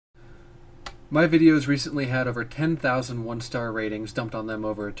My videos recently had over 10,000 one-star ratings dumped on them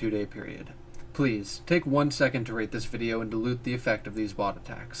over a 2-day period. Please, take 1 second to rate this video and dilute the effect of these bot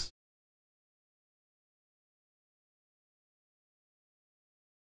attacks.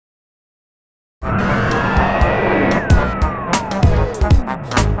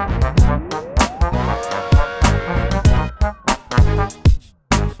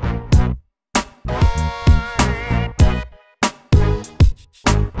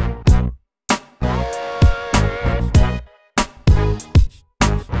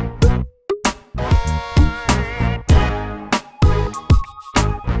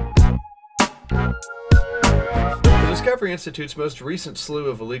 The Discovery Institute's most recent slew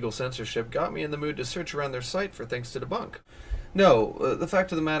of illegal censorship got me in the mood to search around their site for things to debunk. No, the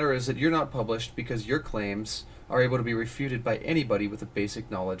fact of the matter is that you're not published because your claims are able to be refuted by anybody with a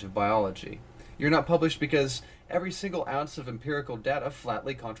basic knowledge of biology. You're not published because every single ounce of empirical data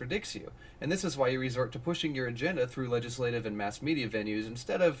flatly contradicts you, and this is why you resort to pushing your agenda through legislative and mass media venues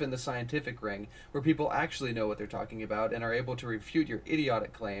instead of in the scientific ring, where people actually know what they're talking about and are able to refute your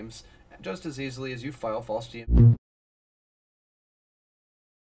idiotic claims just as easily as you file false GM.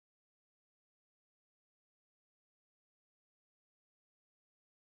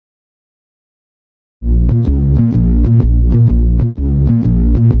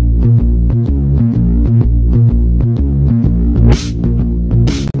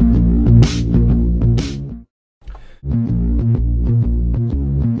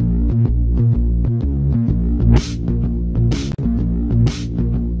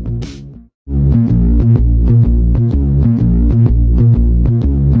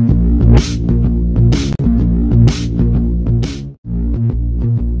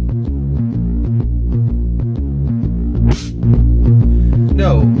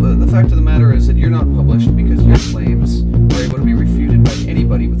 No, the fact of the matter is that you're not published because your claims are able to be refuted by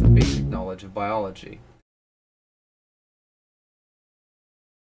anybody with a basic knowledge of biology.